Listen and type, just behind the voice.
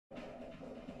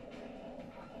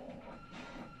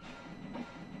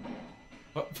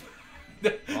Well,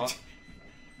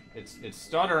 it's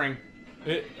stuttering.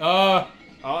 Oh,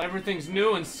 everything's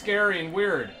new and scary and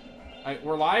weird.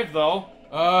 We're live though.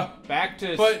 Back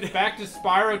to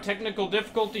Spyro technical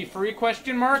difficulty free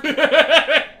question mark.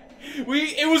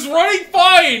 It was running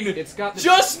fine. It's got the,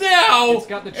 just now. It's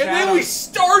got the chat and then we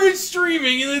started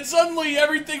streaming, and then suddenly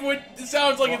everything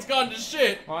sounds like it's gone to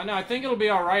shit. Well, no, I think it'll be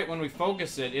all right when we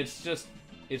focus it. This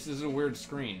is a weird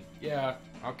screen. Yeah.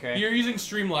 Okay. You're using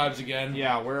Streamlabs again.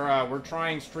 Yeah, we're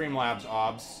trying Streamlabs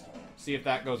obs. See if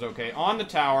that goes okay. On the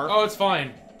tower. Oh, it's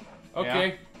fine. Okay.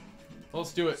 Yeah.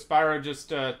 Let's do it. Spyro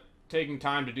just taking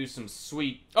time to do some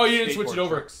sweet. Oh, you didn't switch it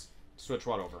over. Tricks. Switch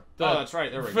what over? Oh, that's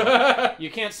right. There we go.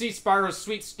 You can't see Spyro's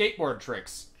sweet skateboard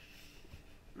tricks.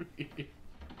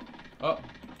 Oh.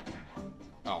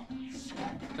 Oh.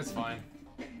 That's fine.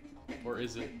 Or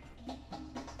is it?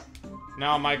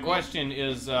 Now, my question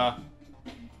is, the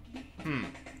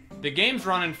game's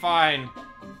running fine.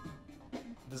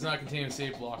 Does not contain a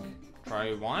save block.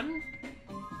 Try one?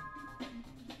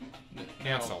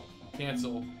 Cancel. No.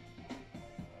 Cancel.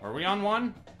 Are we on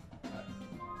one?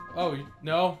 Oh,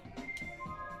 no.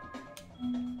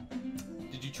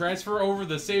 Did you transfer over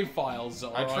the save files?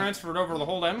 I transferred over the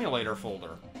whole emulator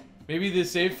folder. Maybe the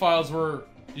save files were...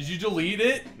 Did you delete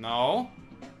it? No.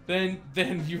 Then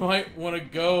you might want to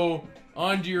go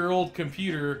onto your old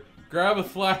computer, grab a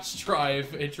flash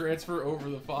drive, and transfer over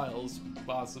the files,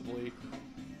 possibly.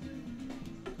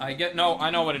 I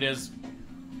know what it is.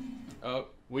 Oh.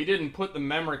 We didn't put the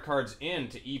memory cards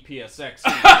into EPSX.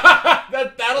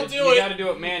 That'll do it. You gotta do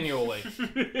it manually.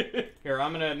 Here,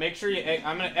 I'm gonna make sure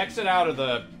I'm gonna exit out of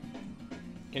the...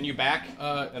 Can you back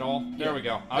at all? There yeah. we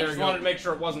go. I just wanted to make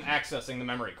sure it wasn't accessing the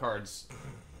memory cards.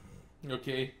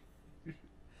 Okay.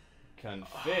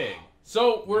 Config.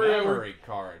 So memory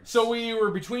cards. So we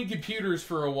were between computers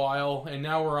for a while, and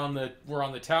now we're on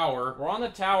the tower. We're on the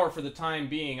tower for the time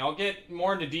being. I'll get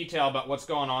more into detail about what's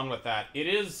going on with that. It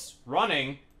is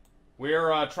running.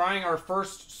 We're trying our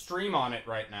first stream on it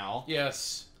right now.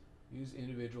 Yes. Use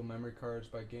individual memory cards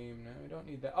by game. No, we don't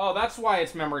need that. Oh, that's why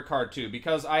it's memory card 2,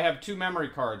 because I have 2 memory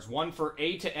cards, one for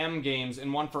A to M games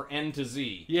and one for N to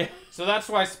Z. Yeah. So that's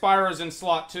why Spyro's in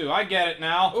slot 2. I get it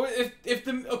now. If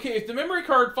the memory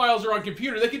card files are on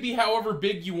computer, they could be however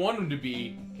big you want them to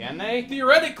be. Can they?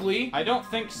 Theoretically. I don't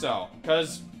think so,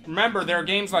 because remember, there are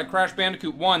games like Crash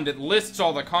Bandicoot 1 that lists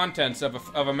all the contents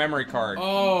of a memory card.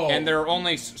 Oh. And there are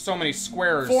only so many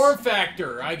squares. Form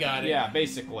factor. I got it. Yeah,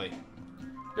 basically.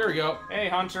 There we go. Hey,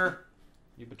 Hunter.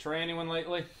 You betray anyone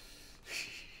lately?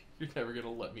 You're never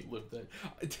gonna let me live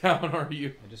that down, are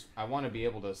you? I want to be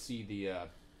able to see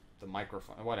the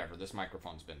microphone. Whatever. This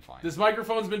microphone's been fine. This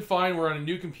microphone's been fine. We're on a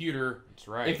new computer. That's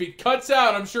right. If it cuts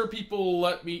out, I'm sure people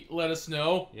will let us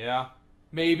know. Yeah.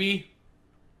 Maybe.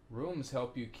 Rooms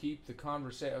help you keep the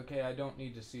conversation. Okay, I don't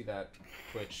need to see that.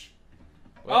 Twitch.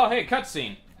 Well, oh, hey,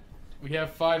 cutscene. We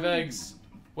have 5 eggs.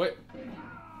 What?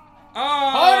 Oh,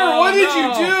 Hunter, what did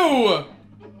you do?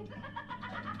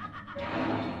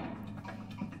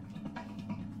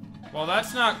 Well,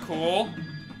 that's not cool.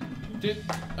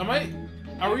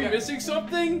 Are we missing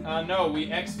something? No,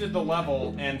 we exited the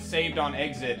level and saved on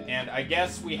exit, and I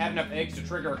guess we had enough eggs to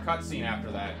trigger a cutscene after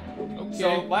that. Okay.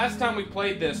 So, last time we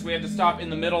played this, we had to stop in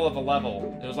the middle of a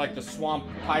level. It was like the swamp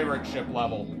pirate ship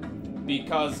level,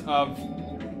 because of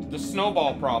the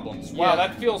snowball problems. Wow,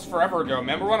 that feels forever ago.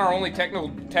 Remember when our only technical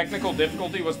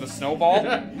difficulty was the snowball?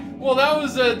 Well, that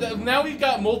was now we've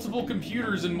got multiple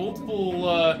computers and multiple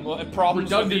problems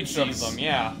with each of redundancies. them.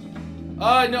 Yeah.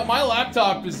 No, my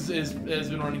laptop has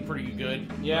been running pretty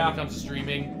good when it comes to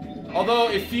streaming. Although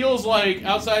it feels like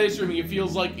outside of streaming, it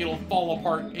feels like it'll fall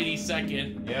apart any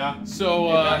second. Yeah. So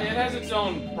it has its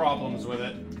own problems with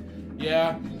it.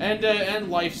 Yeah, and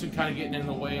life's been kind of getting in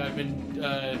the way. I've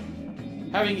been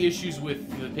having issues with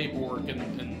the paperwork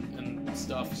and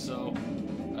stuff, so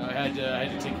I had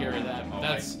to take care of that.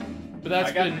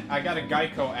 I got a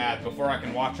Geico ad before I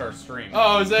can watch our stream.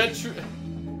 Oh, is that true?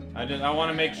 I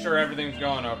want to make sure everything's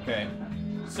going okay.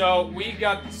 So we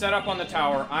got set up on the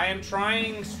tower. I am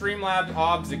trying Streamlabs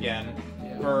OBS again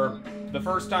for the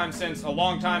first time since a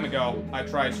long time ago. I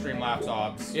tried Streamlabs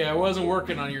OBS. Yeah, it wasn't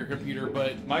working on your computer,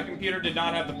 but my computer did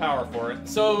not have the power for it.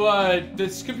 So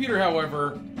this computer,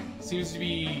 however, seems to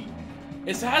be...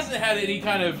 It hasn't had any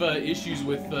kind of issues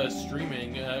with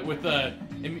streaming, with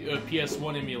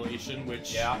PS1 emulation,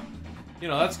 which, you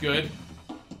know, that's good.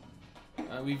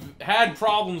 We've had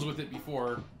problems with it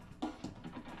before.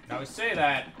 Now, we say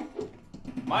that,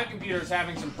 my computer's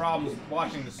having some problems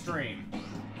watching the stream.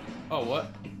 Oh, what?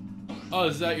 Oh,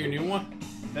 is that your new one?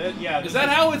 Yeah. Is that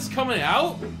how it's coming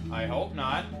out? I hope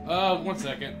not. 1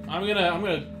 second. I'm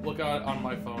gonna look out on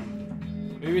my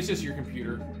phone. Maybe it's just your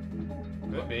computer.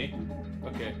 Could be.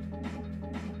 Okay.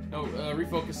 No,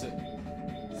 refocus it.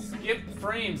 Skipped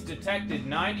frames detected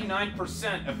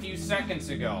 99% a few seconds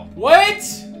ago. What?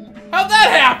 How'd that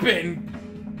happen?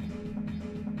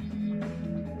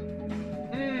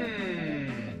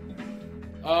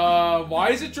 Why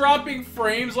is it dropping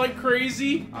frames like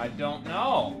crazy? I don't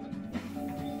know.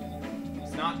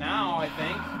 It's not now, I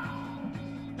think.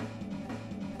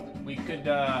 We could,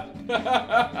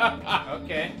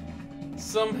 okay.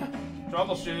 Some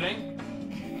troubleshooting.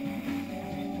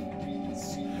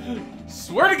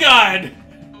 Swear to God!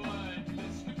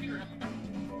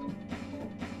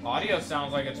 Audio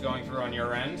sounds like it's going through on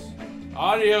your end.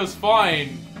 Audio's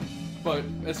fine, but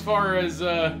as far as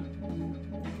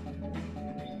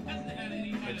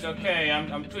it's okay.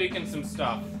 I'm tweaking some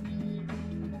stuff.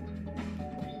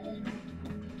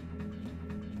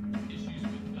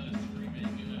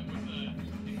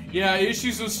 Yeah,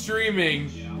 issues with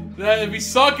streaming. That'd be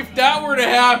suck if that were to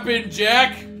happen,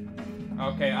 Jack.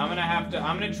 Okay, I'm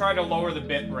gonna try to lower the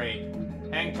bit rate.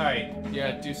 Hang tight.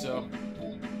 Yeah, do so.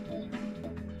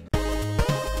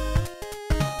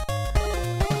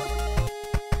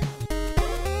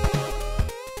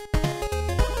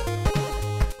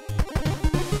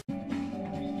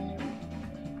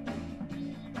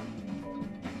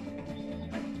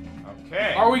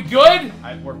 Okay. Are we good?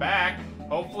 We're back.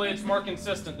 Hopefully it's more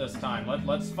consistent this time.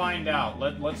 Let's find out.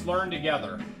 Let's learn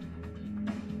together.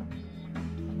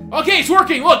 Okay, it's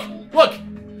working. Look.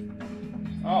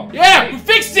 Oh. Yeah, great. we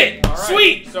fixed it. All right.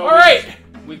 Sweet. So all right.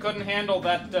 We couldn't handle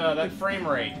that frame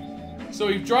rate. So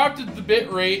we've dropped the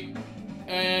bit rate,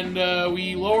 and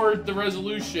we lowered the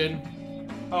resolution.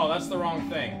 Oh, that's the wrong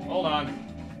thing. Hold on.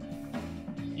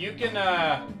 You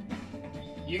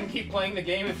can keep playing the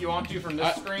game if you want to from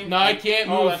this screen. No, I can't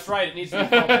move. Oh, that's right. It needs to be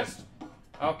focused.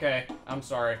 Okay, I'm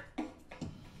sorry.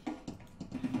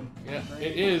 Yeah,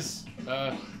 it is.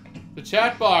 The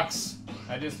chat box.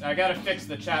 I gotta fix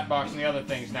the chat box and the other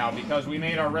things now because we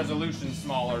made our resolution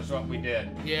smaller is what we did.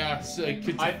 Yeah, so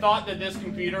I thought that this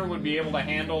computer would be able to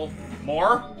handle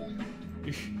more.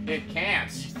 It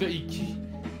can't.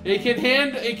 It can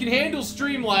handle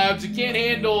Streamlabs. It can't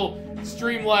handle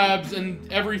Streamlabs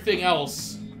and everything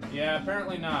else. Yeah,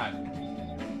 apparently not.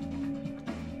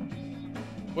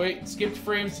 Wait, skipped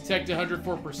frames detect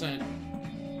 104%.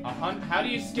 How do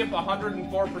you skip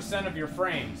 104% of your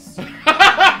frames?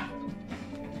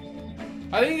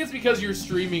 I think it's because you're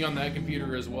streaming on that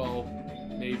computer as well,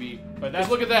 maybe. But that's,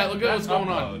 just look at that. Look at what's going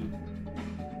on.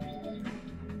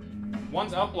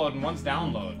 One's upload and one's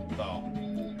download, though.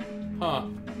 Huh.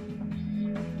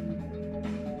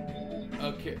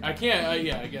 Okay, I can't.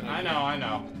 Yeah, again. I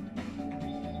know.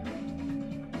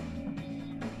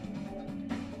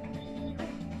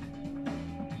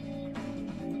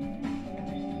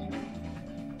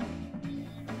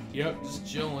 Yep, just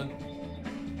chilling.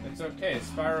 It's okay.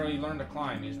 Spyro, you learned to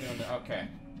climb. He's doing the. Okay,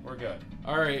 we're good.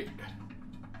 All right.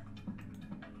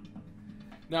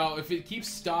 Now, if it keeps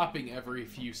stopping every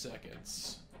few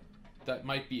seconds, that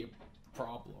might be a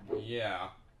problem. Yeah,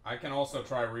 I can also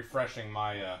try refreshing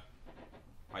my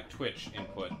my Twitch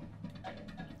input.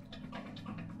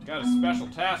 Got a special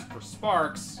task for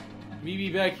Sparks. Me be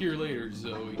back here later,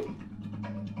 Zoe.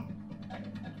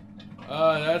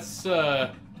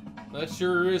 That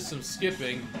sure is some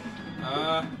skipping.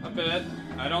 A bit.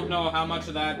 I don't know how much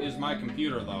of that is my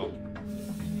computer, though.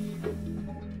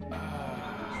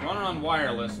 It's running on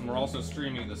wireless, and we're also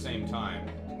streaming at the same time.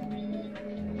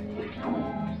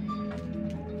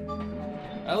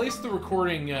 At least the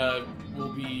recording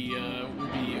will be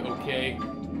okay.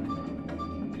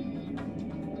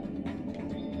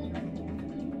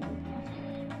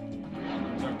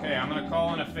 It's okay. I'm gonna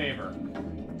call in a favor.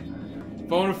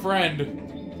 Phone a friend.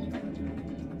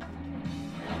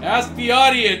 Ask the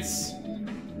audience.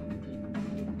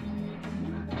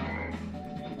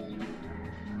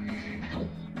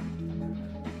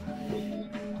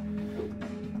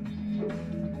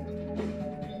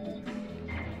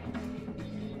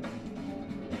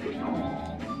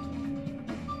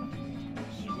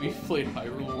 Should we play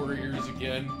Hyrule Warriors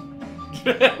again?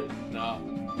 Nah.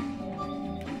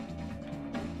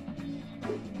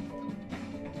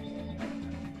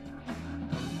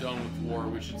 I'm done with war.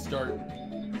 We should start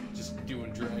just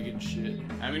doing dragon shit.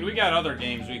 I mean, we got other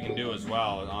games we can do as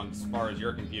well, as far as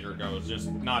your computer goes.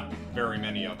 Just not very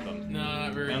many of them. No,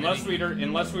 not very unless many.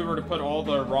 Unless we were to put all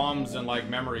the ROMs and like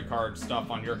memory card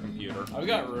stuff on your computer. I've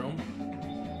got room.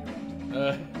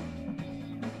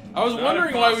 I was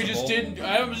wondering why we just didn't.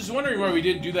 I was just wondering why we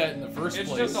didn't do that in the first place.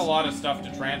 It's just a lot of stuff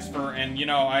to transfer, and you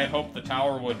know, I hope the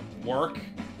tower would work.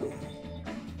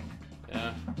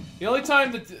 Yeah. The only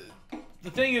time that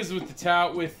the thing is with the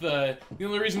tower, the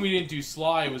only reason we didn't do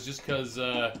Sly was just because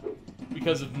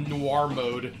of Noir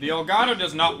mode. The Elgato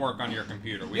does not work on your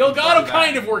computer. The Elgato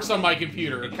kind of works on my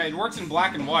computer. It works in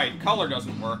black and white. Color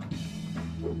doesn't work.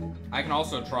 I can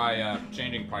also try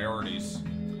changing priorities.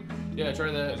 Yeah,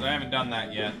 try that. Because I haven't done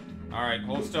that yet. Alright,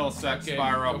 hold still a sec, Okay,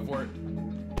 Spyro. go for it.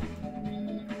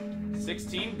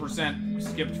 16%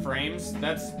 skipped frames.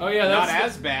 That's not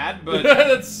as bad, but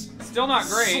that's still not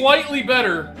great. Slightly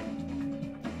better.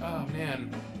 Oh,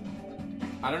 man.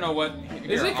 I don't know what...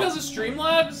 Is it because of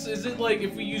Streamlabs? Is it like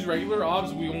if we use regular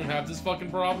OBS, we won't have this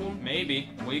fucking problem? Maybe.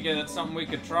 That's something we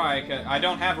could try. I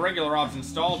don't have regular OBS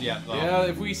installed yet, though. Yeah,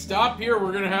 if we stop here,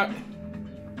 we're gonna have...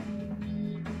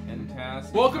 End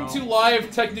task. Welcome to live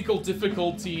technical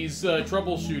difficulties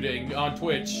troubleshooting on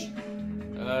Twitch.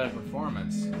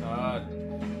 Performance.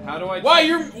 How do I... Why,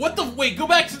 what the... Wait, go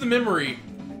back to the memory.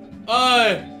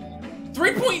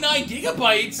 3.9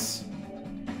 gigabytes?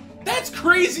 That's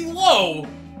crazy low!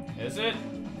 Is it?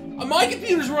 My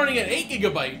computer's running at 8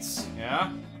 gigabytes.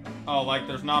 Yeah? Oh, like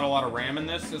there's not a lot of RAM in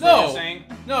this, is No. what you're saying?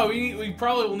 No, we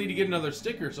probably will need to get another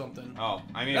stick or something. Oh,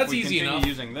 I mean, That's if we easy continue enough.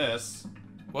 using this...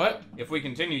 What? If we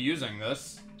continue using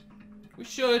this... We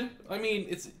should. I mean,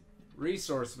 it's...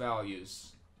 Resource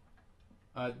values.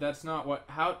 That's not what...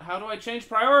 How do I change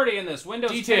priority in this?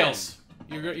 Windows Details.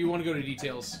 You want to go to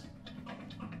details. 10.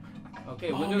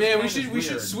 Okay, Oh Windows man, 10 we is should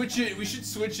weird. switch it. We should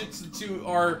switch it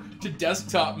to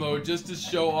desktop mode just to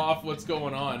show off what's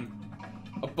going on.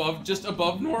 Just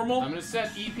above normal. I'm gonna set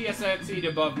EPSXE to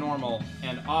above normal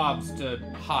and OBS to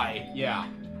High. yeah.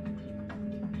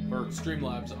 Or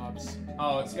Streamlabs OBS.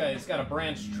 Oh, it's got a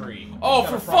branch tree. Oh, It's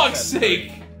got for a process fuck's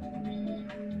sake! tree.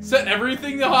 Set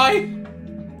everything to high.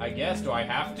 I guess. Do I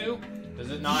have to? Does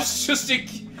it not? It's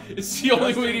the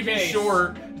only Just way in to be case.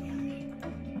 sure.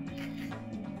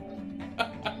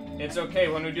 It's okay.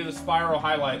 When we do the Spyro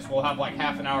highlights, we'll have like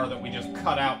half an hour that we just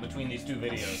cut out between these two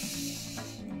videos.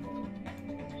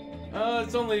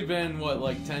 It's only been what,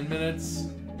 like 10 minutes.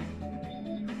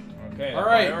 Okay. All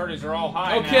right. Priorities are all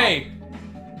high Okay. now.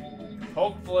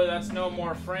 Hopefully, that's no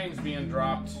more frames being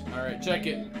dropped. All right, check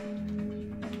it.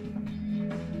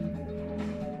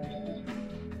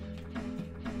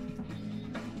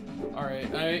 All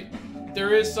right,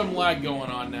 there is some lag going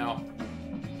on now.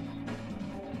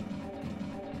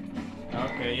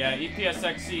 Okay. Yeah.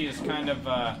 EPSXE is kind of.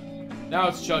 Now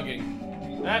it's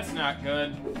chugging. That's not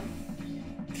good.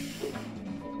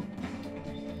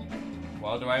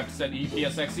 Well, do I have to set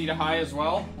EPSXE to high as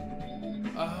well?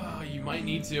 You might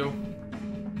need to.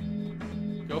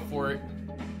 Go for it.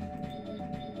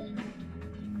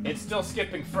 It's still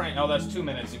skipping frame. Oh, that's 2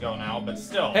 minutes ago now, but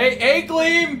still. Hey,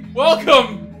 Gleam!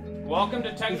 Welcome! Welcome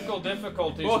to technical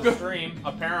difficulties Welcome. stream,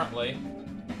 apparently.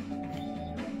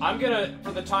 I'm gonna,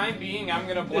 for the time being, I'm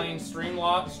gonna blame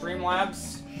Streamlabs.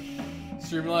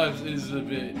 Streamlabs is a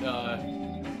bit,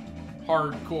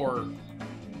 hardcore.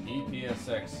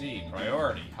 EPSXE,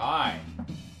 priority, high.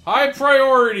 High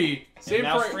priority! And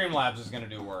now Streamlabs is gonna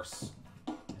do worse.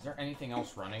 Is there anything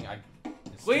else running?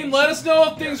 Gleam, let us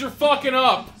know if things are fucking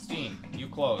up! Steam, you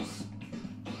close.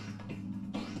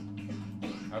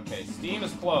 Okay, Steam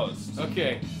is closed.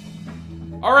 Okay.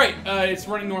 Alright, it's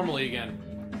running normally again.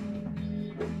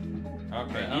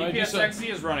 Okay, just, EPSXE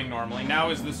is running normally. Now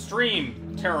is the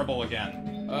stream terrible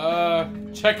again?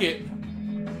 Check it.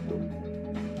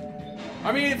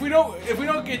 I mean, if we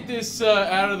don't get this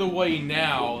out of the way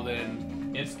now,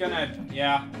 then it's gonna,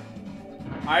 yeah.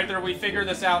 Either we figure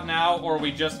this out now, or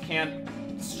we just can't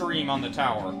stream on the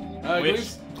tower.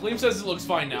 Gleam says it looks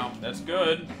fine now. That's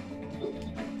good.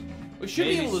 We should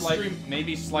be able to stream.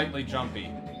 Maybe slightly jumpy.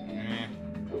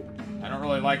 I don't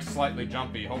really like slightly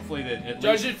jumpy. Hopefully that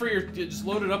Judge it for just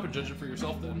load it up and judge it for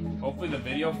yourself then. Hopefully the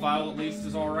video file at least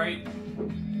is all right.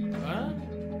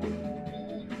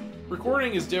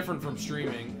 Recording is different from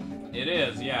streaming. It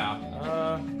is, yeah.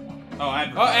 Oh,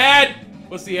 ad!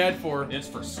 What's the ad for? It's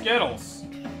for Skittles.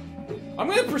 I'm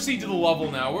gonna proceed to the level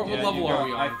now. What level are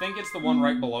we on? I think it's the one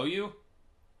right below you.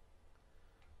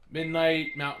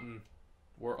 Midnight Mountain.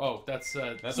 That's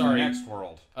our next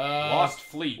world. Lost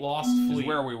Fleet. Lost Fleet is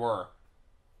where we were.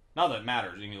 Not that it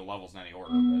matters. You can do the levels in any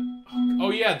order. But...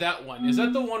 Oh yeah, that one. Is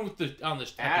that the one with the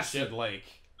Acid ship? Lake?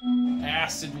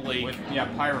 Acid Lake. With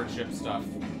pirate ship stuff.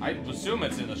 I assume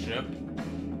it's in the ship.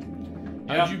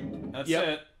 That's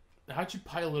it. How'd you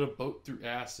pilot a boat through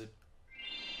acid?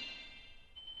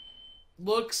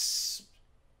 Looks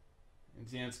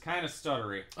It's kind of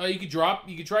stuttery. You could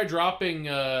try dropping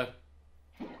the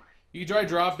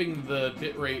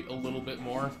bitrate a little bit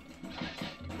more.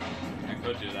 I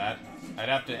could do that. I'd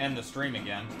have to end the stream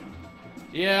again.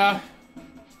 Yeah.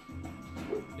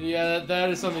 Yeah, that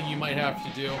is something you might have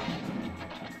to do.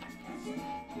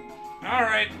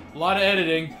 Alright. A lot of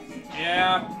editing.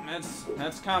 Yeah,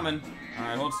 that's coming.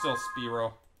 Alright, hold still,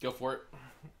 Spyro. Go for it.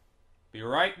 Be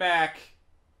right back.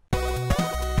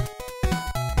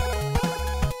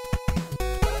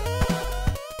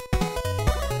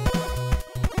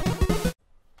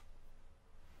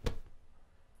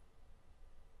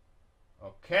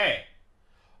 Okay.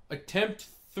 Attempt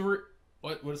 3.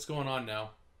 What's going on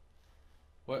now?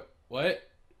 What?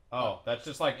 Oh, that's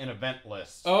just like an event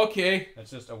list. Okay. That's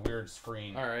just a weird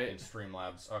screen. All right. In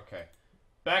Streamlabs. Okay.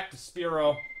 Back to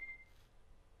Spyro.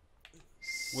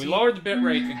 We lowered the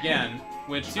bitrate again,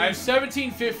 which to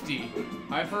 1750.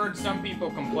 I've heard some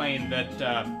people complain that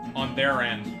on their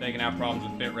end they can have problems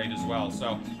with bitrate as well.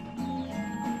 So.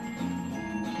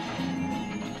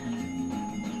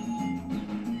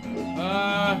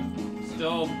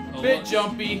 Still a bit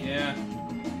jumpy. Yeah.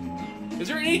 Is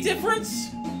there any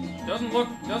difference? Doesn't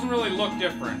really look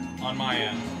different on my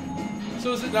end.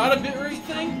 So is it not a bitrate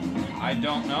thing? I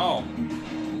don't know.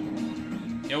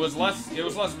 It was less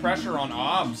pressure on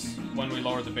OBS when we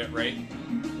lowered the bitrate.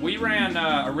 We ran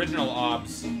original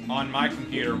OBS on my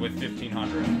computer with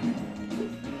 1500.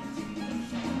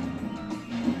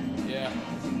 Yeah.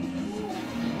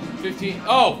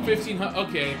 1500.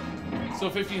 Okay. So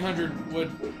 1500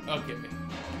 would. Okay.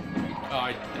 Oh,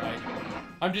 I died.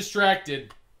 I'm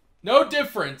distracted. No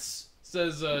difference,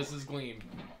 says Gleam.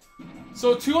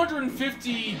 So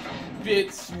 250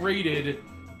 bits rated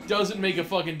doesn't make a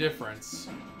fucking difference.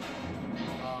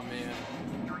 Oh man.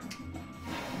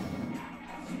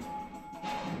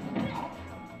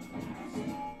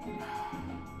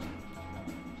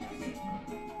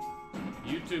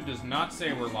 YouTube does not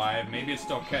say we're live. Maybe it's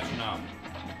still catching up.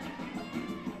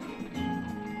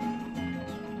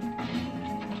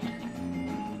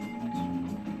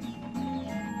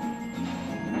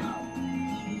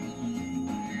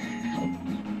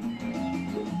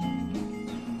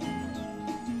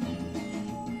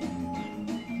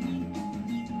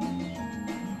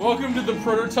 Welcome to the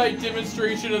prototype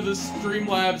demonstration of the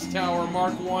Streamlabs Tower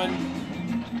Mark 1.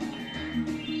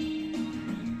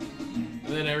 And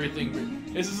then everything.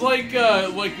 This is like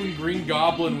when Green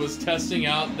Goblin was testing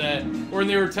out that, or when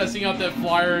they were testing out that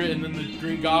flyer, and then the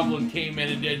Green Goblin came in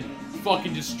and then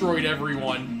fucking destroyed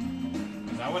everyone.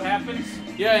 Is that what happens?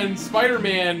 Yeah, and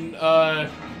Spider-Man,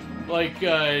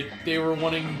 they were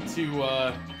wanting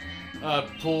to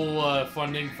pull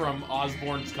funding from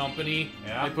Osborn's company.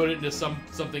 Yeah. They put it into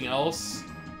something else,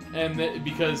 and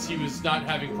because he was not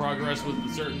having progress with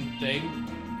a certain thing.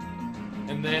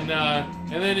 And then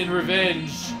in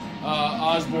revenge,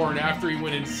 Osborn, after he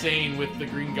went insane with the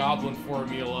Green Goblin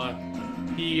formula,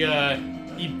 he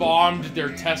bombed their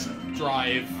test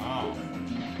drive. Oh.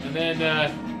 And then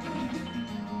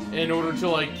in order to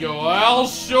like go, I'll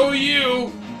show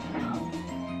you.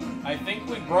 I think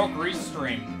we broke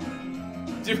Restream.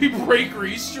 Did we break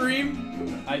Restream?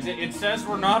 It says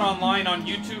we're not online on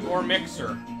YouTube or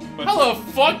Mixer. But how the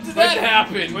fuck did that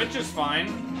happen? Twitch is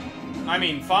fine. I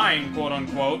mean, fine, quote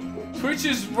unquote. Twitch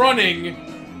is running.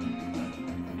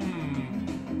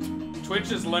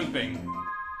 Twitch is limping.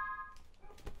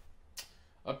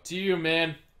 Up to you,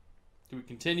 man. Do we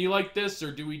continue like this,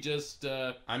 or do we just,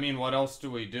 I mean, what else do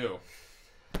we do?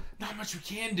 Not much we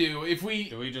can do. If we...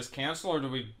 Do we just cancel, or do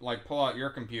we, like, pull out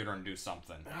your computer and do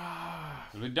something?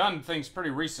 'Cause we've done things pretty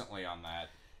recently on that.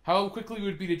 How quickly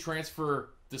would it be to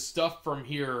transfer the stuff from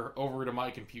here over to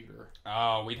my computer?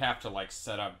 Oh, we'd have to, like,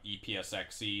 set up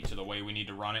EPSXE to the way we need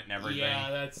to run it and everything.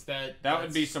 Yeah, That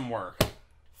would be some work.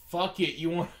 Fuck it.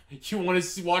 You want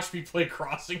to watch me play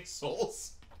Crossing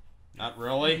Souls? Not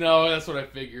really? No, that's what I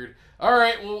figured. All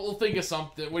right, we'll think of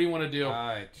something. What do you want to do?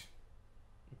 Alright.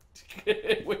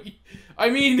 I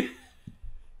mean,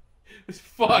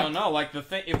 fuck. I don't know. Like the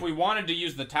thing, if we wanted to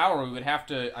use the tower, we would have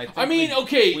to.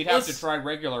 Okay, we'd have to try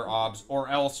regular OBS, or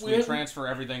else we transfer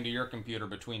everything to your computer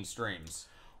between streams.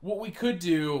 What we could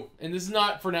do, and this is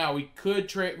not for now, we could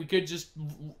just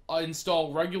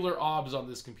install regular OBS on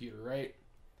this computer, right?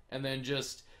 And then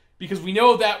just because we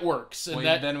know that works, and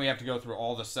then we have to go through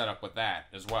all the setup with that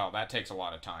as well. That takes a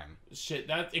lot of time. Shit,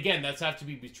 that's have to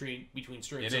be between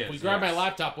streams. So if we grab my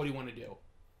laptop, what do you want to do?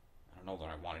 I don't know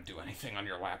that I want to do anything on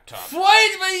your laptop.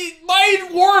 What?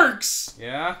 Mine works.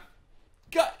 Yeah.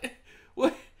 God,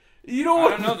 what? You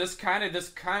don't. I don't know. This kind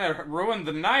of ruined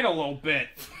the night a little bit.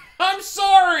 I'm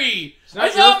sorry. It's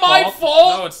not not my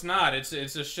fault. No, it's not. It's a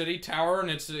shitty tower, and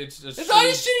it's not a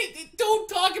shitty. Don't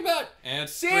talk about. And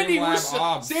it's Sandy.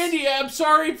 Sandy, I'm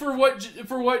sorry for what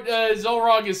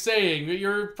Xelrog is saying.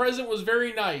 Your present was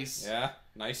very nice. Yeah,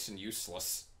 nice and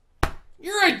useless.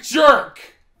 You're a jerk.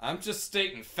 I'm just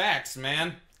stating facts,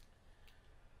 man.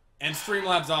 And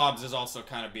Streamlabs OBS is also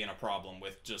kind of being a problem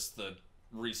with just the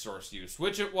resource use,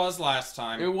 which it was last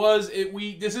time.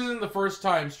 This isn't the first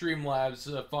time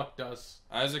Streamlabs fucked us.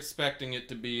 I was expecting it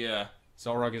to be,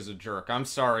 Xelrog is a jerk. I'm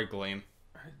sorry, Gleam.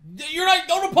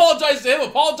 Don't apologize to him,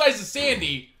 apologize to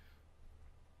Sandy.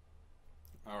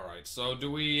 Alright, so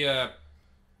do we,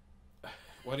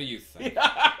 what do you think?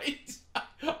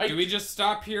 Do we just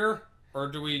stop here? Or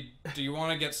do you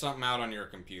want to get something out on your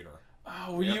computer?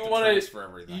 Oh, we you want to transfer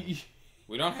everything.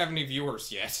 We don't have any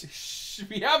viewers yet.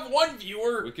 We have one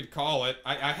viewer. We could call it.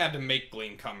 I had to make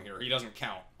Gleam come here. He doesn't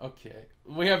count. Okay.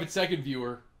 We have a second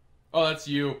viewer. Oh, that's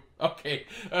you. Okay.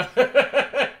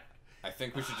 I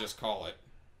think we should just call it.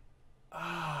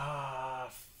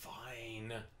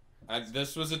 Fine.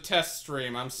 This was a test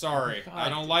stream. I'm sorry. God. I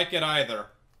don't like it either.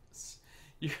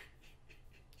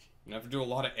 You have to do a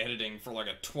lot of editing for like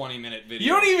a 20-minute video.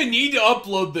 You don't even need to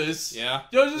upload this. Yeah?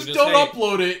 Just don't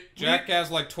upload it. Jack has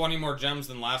like 20 more gems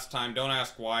than last time. Don't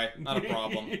ask why. Not a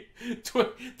problem.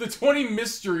 The 20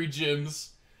 mystery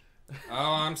gems.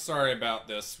 Oh, I'm sorry about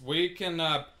this. We can,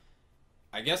 I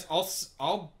guess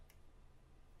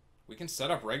we can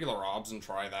set up regular OBS and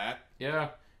try that. Yeah.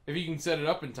 If you can set it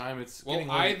up in time, it's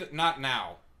not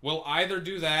now. We'll either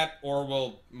do that or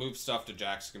we'll move stuff to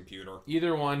Jack's computer.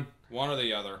 Either one. One or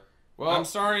the other. Well, I'm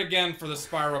sorry again for the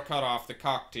Spyro cutoff, the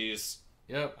cock tease.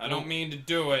 Yep. I don't mean to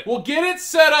do it. We'll get it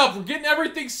set up. We're getting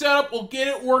everything set up. We'll get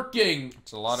it working.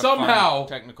 It's a lot of fun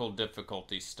technical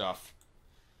difficulty stuff.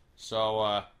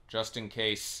 So, just in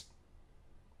case.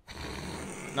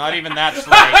 Not even that's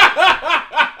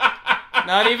right.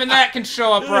 Not even that can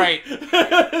show up right.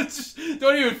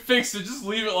 Don't even fix it. Just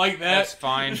leave it like that. That's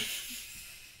fine.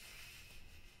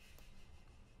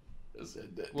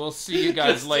 We'll see you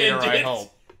guys later, I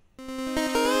hope.